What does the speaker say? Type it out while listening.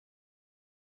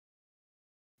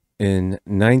In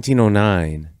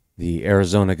 1909, the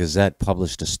Arizona Gazette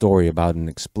published a story about an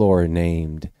explorer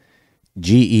named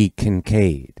G.E.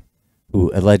 Kincaid,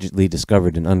 who allegedly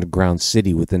discovered an underground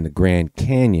city within the Grand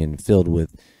Canyon filled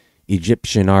with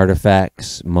Egyptian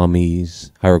artifacts,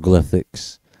 mummies,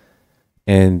 hieroglyphics,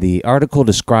 and the article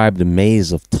described a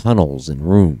maze of tunnels and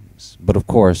rooms. But of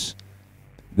course,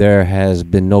 there has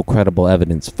been no credible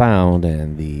evidence found,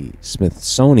 and the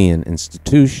Smithsonian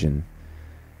Institution,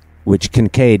 which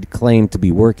Kincaid claimed to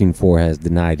be working for, has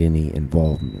denied any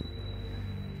involvement.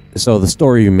 So the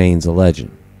story remains a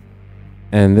legend.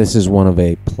 And this is one of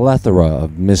a plethora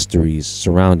of mysteries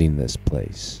surrounding this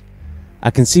place. I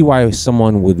can see why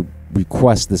someone would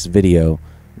request this video,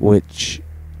 which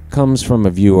comes from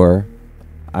a viewer,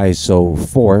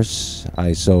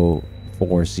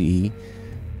 ISO4CE.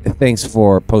 Thanks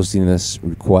for posting this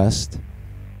request.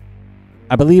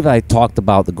 I believe I talked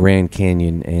about the Grand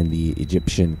Canyon and the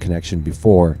Egyptian connection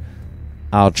before.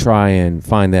 I'll try and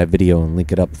find that video and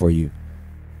link it up for you.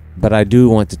 But I do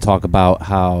want to talk about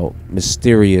how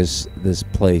mysterious this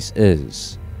place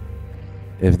is.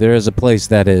 If there is a place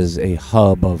that is a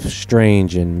hub of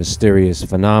strange and mysterious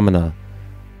phenomena,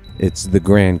 it's the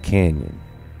Grand Canyon.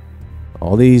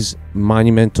 All these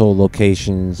monumental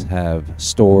locations have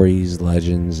stories,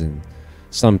 legends, and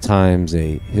sometimes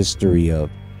a history of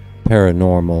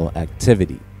paranormal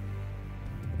activity.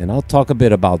 And I'll talk a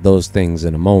bit about those things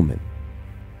in a moment.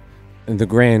 And the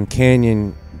Grand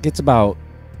Canyon gets about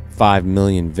 5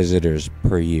 million visitors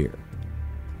per year.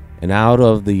 And out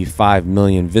of the 5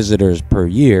 million visitors per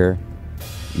year,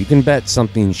 you can bet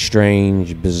something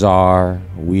strange, bizarre,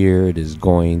 weird is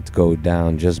going to go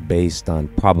down just based on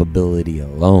probability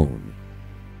alone.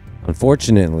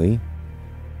 Unfortunately,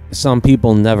 some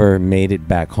people never made it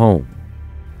back home.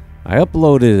 I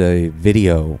uploaded a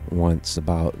video once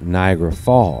about Niagara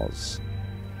Falls.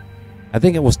 I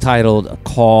think it was titled A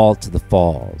Call to the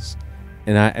Falls.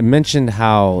 And I mentioned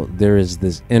how there is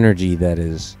this energy that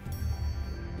is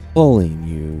pulling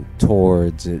you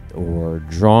towards it, or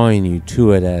drawing you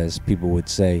to it, as people would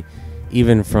say,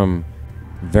 even from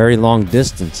very long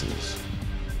distances.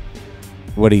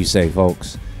 What do you say,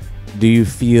 folks? Do you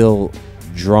feel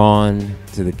drawn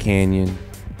to the canyon?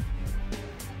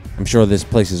 I'm sure this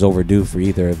place is overdue for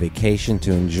either a vacation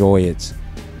to enjoy its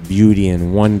beauty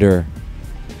and wonder,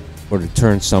 or to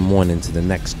turn someone into the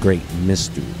next great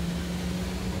mystery.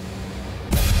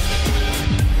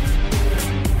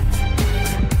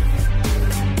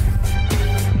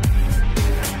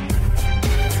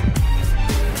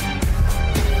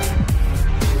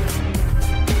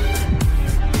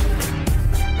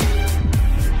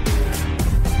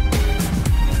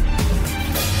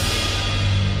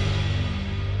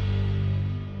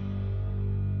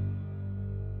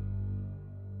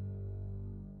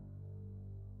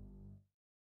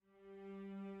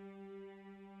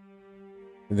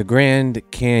 The Grand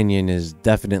Canyon is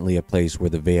definitely a place where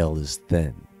the veil is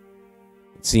thin.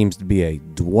 It seems to be a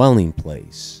dwelling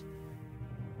place,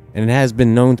 and it has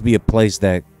been known to be a place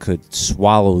that could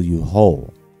swallow you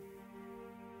whole.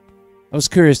 I was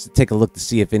curious to take a look to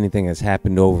see if anything has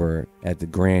happened over at the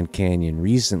Grand Canyon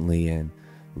recently, and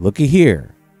looky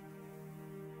here.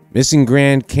 Missing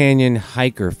Grand Canyon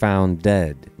hiker found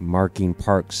dead, marking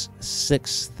park's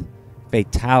 6th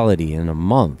fatality in a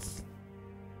month.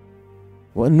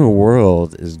 What in the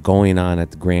world is going on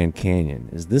at the Grand Canyon?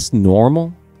 Is this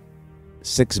normal?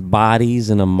 6 bodies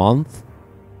in a month?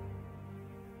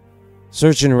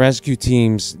 Search and rescue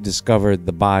teams discovered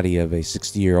the body of a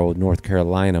 60-year-old North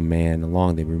Carolina man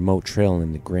along the remote trail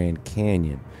in the Grand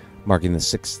Canyon, marking the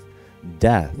 6th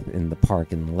death in the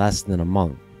park in less than a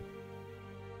month.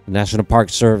 The National Park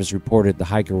Service reported the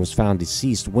hiker was found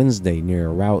deceased Wednesday near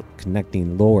a route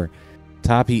connecting Lower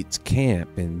Top Eats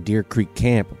Camp and Deer Creek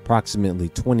Camp, approximately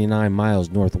 29 miles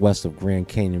northwest of Grand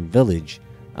Canyon Village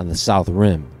on the South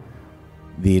Rim.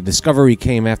 The discovery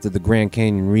came after the Grand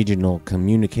Canyon Regional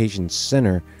Communications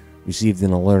Center received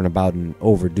an alert about an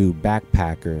overdue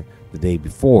backpacker the day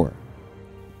before.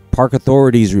 Park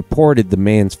authorities reported the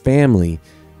man's family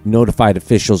notified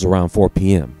officials around 4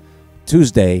 p.m.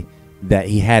 Tuesday that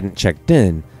he hadn't checked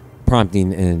in,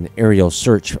 prompting an aerial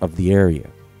search of the area.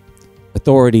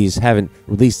 Authorities haven't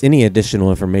released any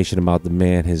additional information about the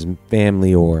man, his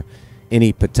family, or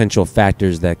any potential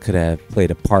factors that could have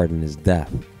played a part in his death.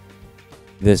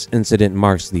 This incident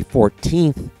marks the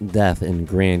 14th death in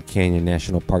Grand Canyon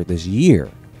National Park this year,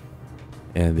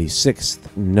 and the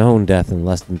 6th known death in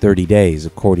less than 30 days,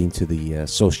 according to the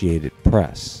Associated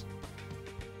Press.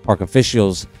 Park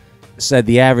officials said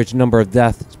the average number of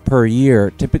deaths per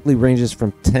year typically ranges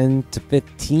from 10 to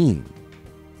 15.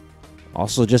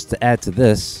 Also, just to add to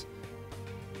this,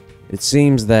 It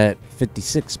seems that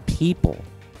 56 people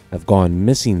have gone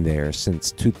missing there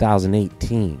since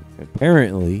 2018.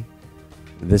 Apparently,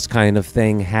 this kind of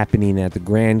thing happening at the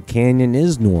Grand Canyon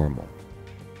is normal.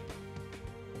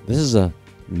 This is a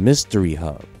mystery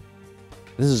hub.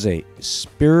 This is a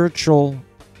spiritual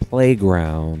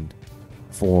playground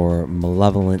for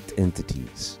malevolent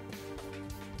entities.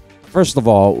 First of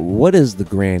all, what is the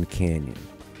Grand Canyon?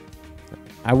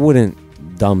 I wouldn't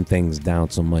dumb things down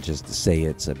so much as to say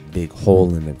it's a big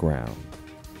hole in the ground.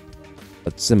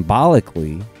 But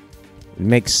symbolically, it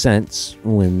makes sense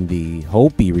when the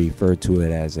Hopi refer to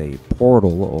it as a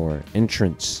portal or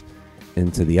entrance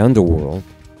into the underworld.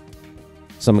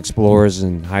 Some explorers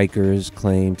and hikers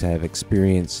claim to have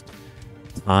experienced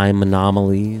time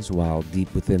anomalies while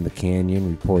deep within the canyon,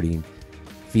 reporting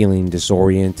feeling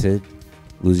disoriented,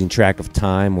 losing track of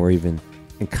time, or even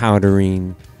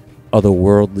encountering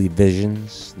otherworldly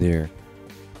visions. Their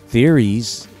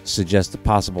theories suggest a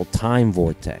possible time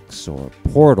vortex or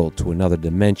portal to another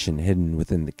dimension hidden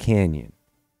within the canyon.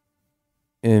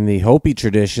 In the Hopi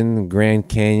tradition, the Grand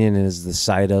Canyon is the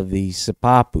site of the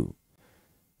Sipapu.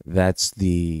 That's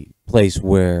the place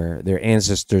where their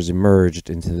ancestors emerged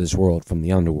into this world from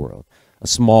the underworld, a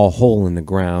small hole in the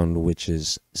ground which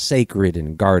is sacred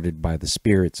and guarded by the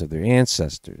spirits of their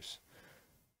ancestors.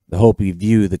 The Hopi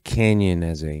view the canyon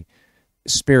as a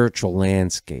spiritual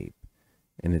landscape,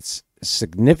 and its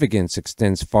significance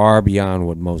extends far beyond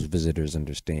what most visitors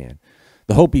understand.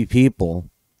 The Hopi people,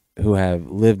 who have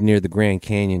lived near the Grand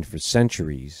Canyon for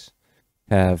centuries,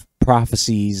 have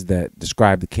prophecies that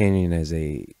describe the canyon as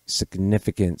a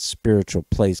significant spiritual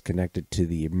place connected to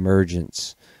the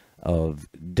emergence of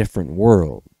different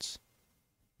worlds.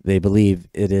 They believe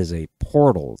it is a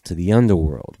portal to the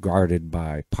underworld guarded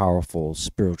by powerful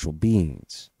spiritual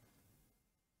beings.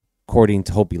 According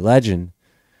to Hopi legend,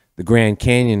 the Grand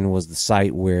Canyon was the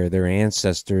site where their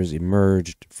ancestors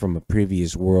emerged from a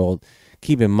previous world.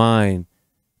 Keep in mind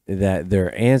that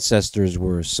their ancestors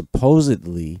were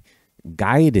supposedly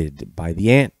guided by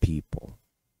the ant people,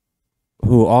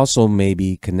 who also may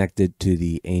be connected to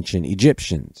the ancient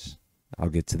Egyptians. I'll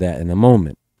get to that in a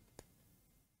moment.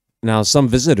 Now, some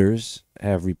visitors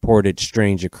have reported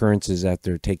strange occurrences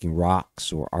after taking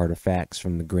rocks or artifacts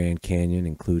from the Grand Canyon,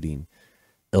 including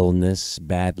illness,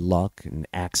 bad luck, and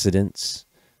accidents.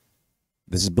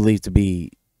 This is believed to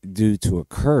be due to a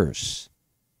curse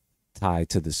tied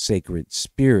to the sacred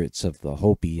spirits of the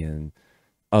Hopi and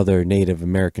other Native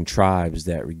American tribes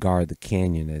that regard the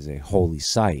canyon as a holy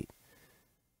site.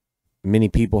 Many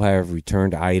people have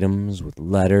returned items with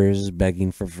letters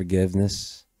begging for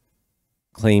forgiveness,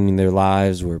 claiming their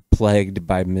lives were plagued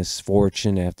by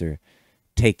misfortune after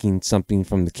taking something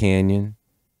from the canyon.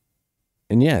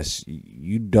 And yes,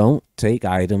 you don't take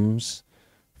items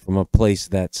from a place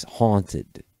that's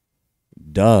haunted.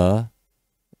 Duh.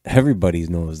 Everybody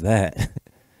knows that.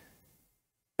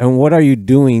 And what are you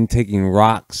doing taking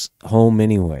rocks home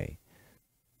anyway?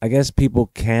 I guess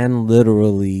people can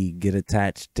literally get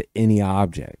attached to any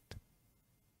object.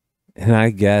 And I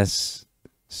guess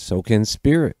so can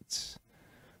spirits,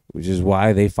 which is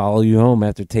why they follow you home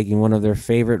after taking one of their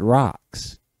favorite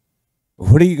rocks.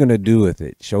 What are you going to do with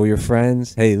it? Show your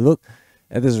friends? Hey, look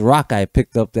at this rock I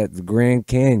picked up at the Grand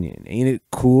Canyon. Ain't it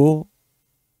cool?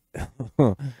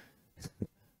 Oh,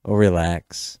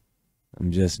 relax.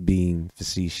 I'm just being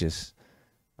facetious.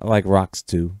 I like rocks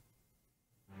too.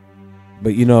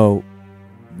 But you know,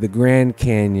 the Grand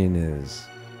Canyon is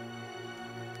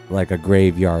like a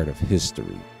graveyard of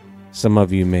history. Some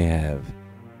of you may have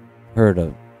heard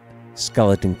of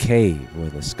Skeleton Cave or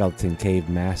the Skeleton Cave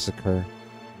Massacre.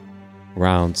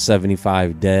 Around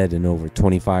 75 dead and over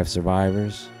 25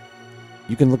 survivors.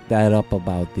 You can look that up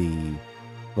about the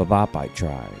Yavapai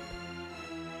tribe.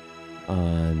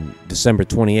 On December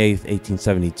 28th,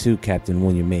 1872, Captain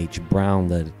William H. Brown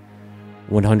led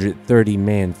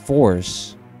 130-man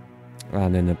force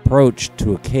on an approach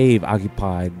to a cave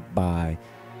occupied by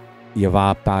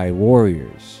Yavapai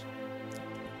warriors.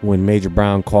 When Major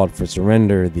Brown called for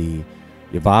surrender, the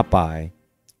Yavapai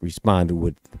responded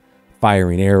with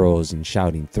firing arrows and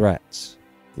shouting threats.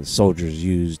 The soldiers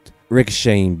used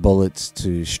ricocheting bullets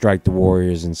to strike the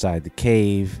warriors inside the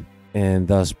cave, and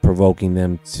thus provoking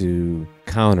them to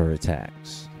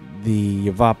counterattacks. The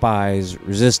Yavapai's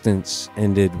resistance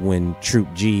ended when Troop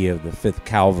G of the 5th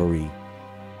Cavalry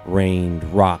rained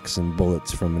rocks and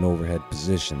bullets from an overhead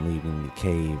position, leaving the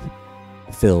cave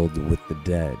filled with the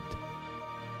dead.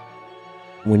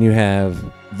 When you have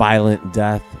violent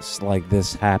deaths like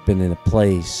this happen in a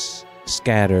place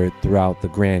scattered throughout the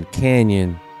Grand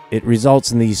Canyon, it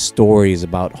results in these stories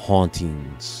about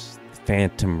hauntings,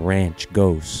 phantom ranch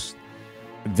ghosts,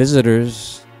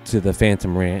 Visitors to the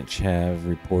Phantom Ranch have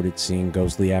reported seeing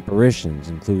ghostly apparitions,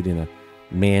 including a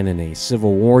man in a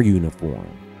Civil War uniform.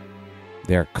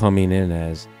 They're coming in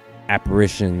as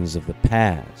apparitions of the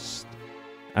past.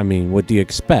 I mean, what do you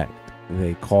expect?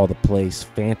 They call the place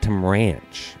Phantom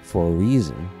Ranch for a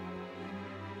reason.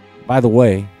 By the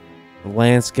way, the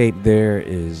landscape there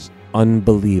is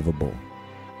unbelievable.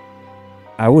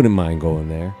 I wouldn't mind going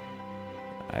there.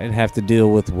 I'd have to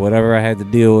deal with whatever I had to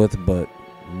deal with, but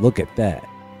look at that.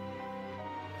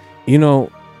 You know,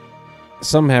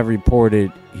 some have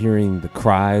reported hearing the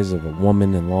cries of a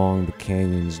woman along the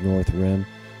canyon's north rim,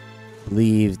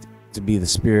 believed to be the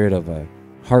spirit of a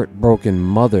heartbroken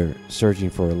mother searching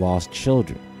for her lost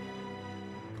children.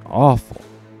 Awful.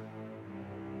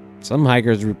 Some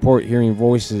hikers report hearing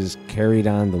voices carried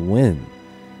on the wind,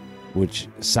 which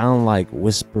sound like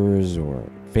whispers or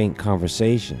faint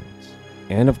conversations.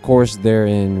 And of course, they're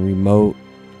in remote,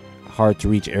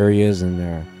 hard-to-reach areas, and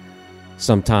they're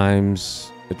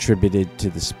sometimes attributed to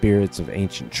the spirits of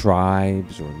ancient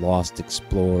tribes or lost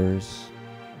explorers,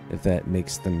 if that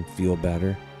makes them feel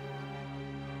better.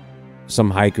 Some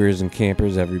hikers and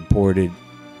campers have reported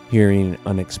hearing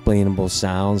unexplainable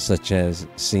sounds such as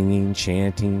singing,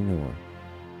 chanting, or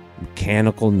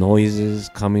mechanical noises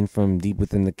coming from deep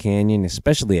within the canyon,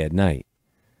 especially at night.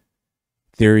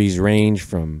 Theories range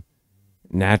from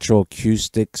natural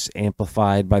acoustics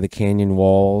amplified by the canyon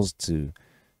walls to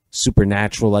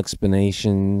supernatural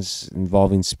explanations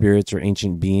involving spirits or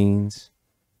ancient beings.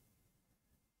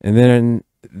 And then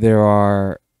there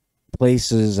are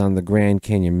places on the Grand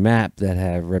Canyon map that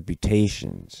have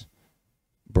reputations.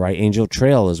 Bright Angel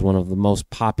Trail is one of the most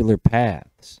popular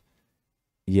paths,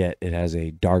 yet it has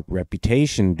a dark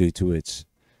reputation due to its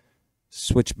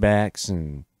switchbacks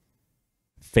and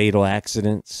fatal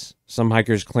accidents. Some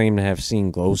hikers claim to have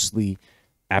seen ghostly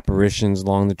apparitions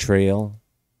along the trail,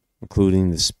 including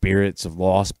the spirits of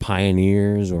lost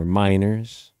pioneers or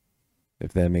miners,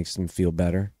 if that makes them feel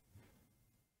better.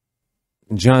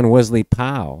 John Wesley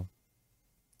Powell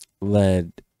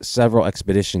led several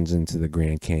expeditions into the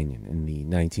Grand Canyon in the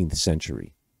 19th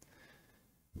century,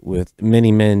 with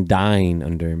many men dying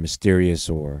under mysterious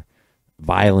or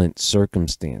violent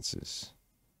circumstances.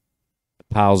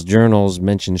 Powell's journals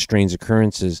mention strange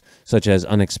occurrences such as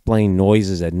unexplained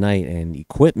noises at night and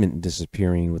equipment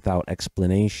disappearing without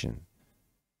explanation.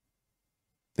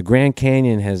 The Grand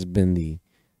Canyon has been the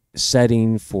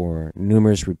setting for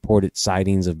numerous reported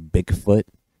sightings of Bigfoot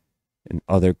and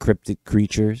other cryptid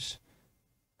creatures.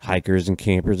 Hikers and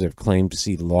campers have claimed to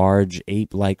see large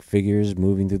ape-like figures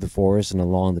moving through the forest and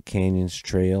along the canyon's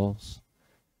trails.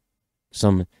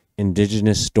 Some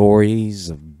indigenous stories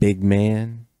of Big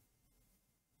Man.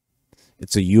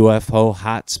 It's a UFO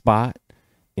hotspot.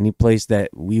 Any place that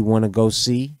we want to go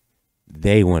see,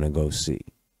 they want to go see.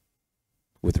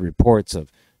 With reports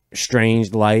of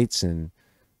strange lights and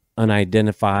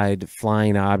unidentified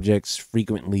flying objects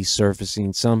frequently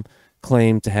surfacing, some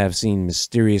claim to have seen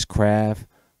mysterious craft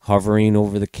hovering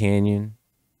over the canyon,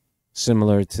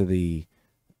 similar to the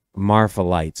Marfa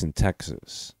lights in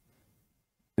Texas.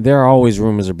 There are always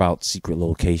rumors about secret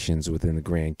locations within the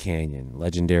Grand Canyon,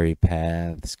 legendary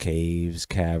paths, caves,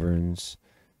 caverns.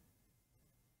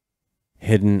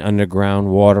 Hidden underground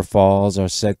waterfalls are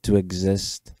said to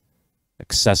exist,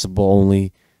 accessible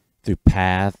only through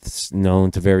paths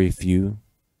known to very few.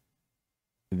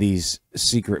 These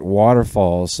secret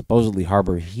waterfalls supposedly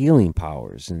harbor healing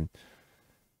powers and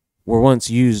were once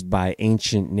used by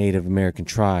ancient Native American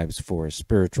tribes for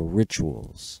spiritual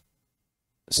rituals.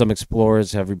 Some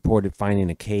explorers have reported finding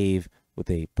a cave with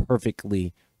a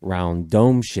perfectly round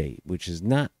dome shape, which is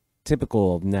not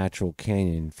typical of natural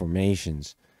canyon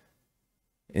formations.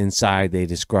 Inside, they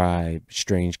describe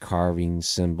strange carvings,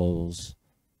 symbols.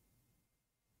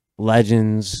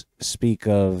 Legends speak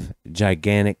of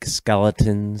gigantic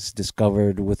skeletons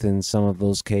discovered within some of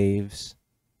those caves.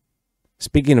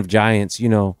 Speaking of giants, you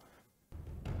know,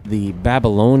 the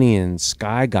Babylonian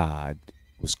sky god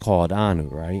was called Anu,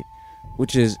 right?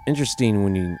 Which is interesting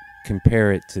when you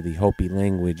compare it to the Hopi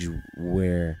language,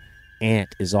 where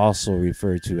ant is also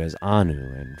referred to as Anu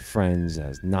and friends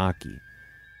as Naki.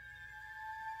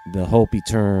 The Hopi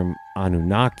term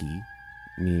Anunnaki,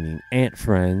 meaning ant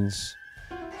friends,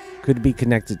 could be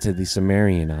connected to the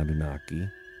Sumerian Anunnaki.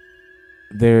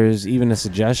 There's even a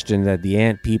suggestion that the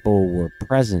ant people were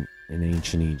present in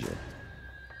ancient Egypt.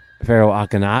 Pharaoh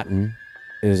Akhenaten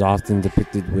is often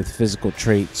depicted with physical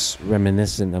traits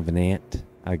reminiscent of an ant,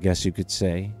 I guess you could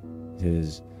say.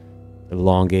 His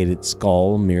elongated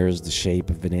skull mirrors the shape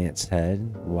of an ant's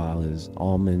head, while his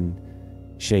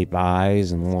almond-shaped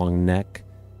eyes and long neck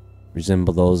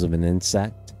resemble those of an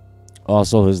insect.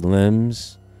 Also, his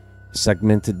limbs,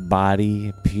 segmented body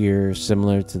appear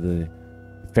similar to the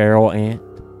feral ant,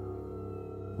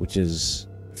 which is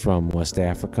from West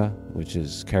Africa, which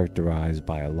is characterized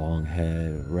by a long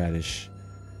head, reddish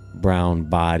brown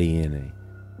body, and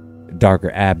a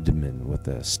darker abdomen with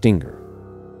a stinger.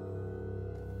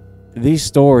 These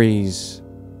stories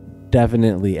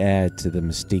definitely add to the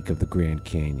mystique of the Grand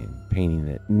Canyon, painting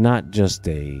it not just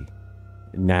a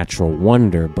natural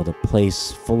wonder, but a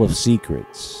place full of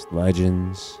secrets,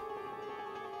 legends,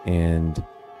 and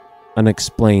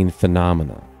unexplained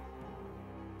phenomena.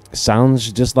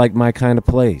 Sounds just like my kind of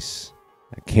place.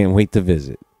 I can't wait to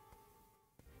visit.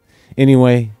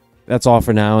 Anyway, that's all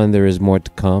for now, and there is more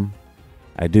to come.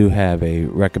 I do have a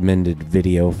recommended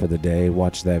video for the day.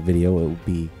 Watch that video. It will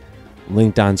be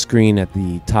linked on screen at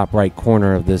the top right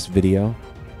corner of this video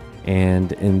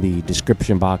and in the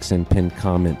description box and pinned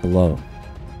comment below.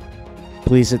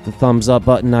 Please hit the thumbs up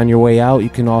button on your way out. You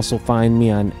can also find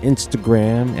me on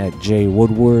Instagram at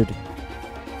jwoodward.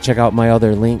 Check out my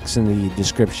other links in the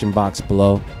description box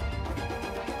below.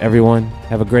 Everyone,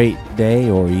 have a great day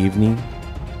or evening.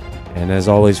 And as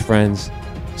always, friends,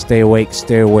 stay awake,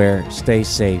 stay aware, stay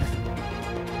safe,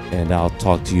 and I'll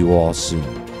talk to you all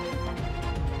soon.